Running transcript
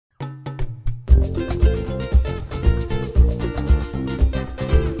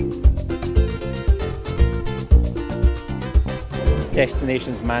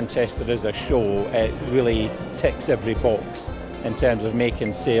Destinations Manchester as a show, it really ticks every box in terms of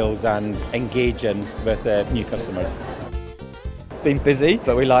making sales and engaging with new customers. It's been busy,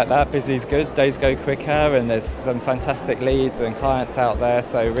 but we like that. Busy is good, days go quicker, and there's some fantastic leads and clients out there,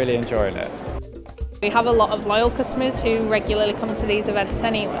 so really enjoying it. We have a lot of loyal customers who regularly come to these events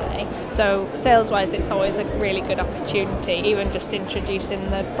anyway, so sales-wise it's always a really good opportunity, even just introducing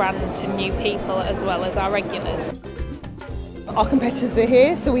the brand to new people as well as our regulars. Our competitors are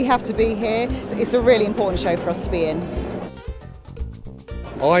here, so we have to be here. It's a really important show for us to be in.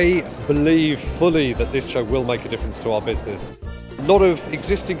 I believe fully that this show will make a difference to our business. A lot of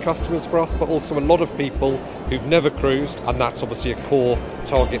existing customers for us, but also a lot of people who've never cruised, and that's obviously a core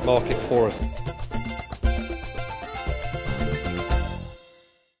target market for us.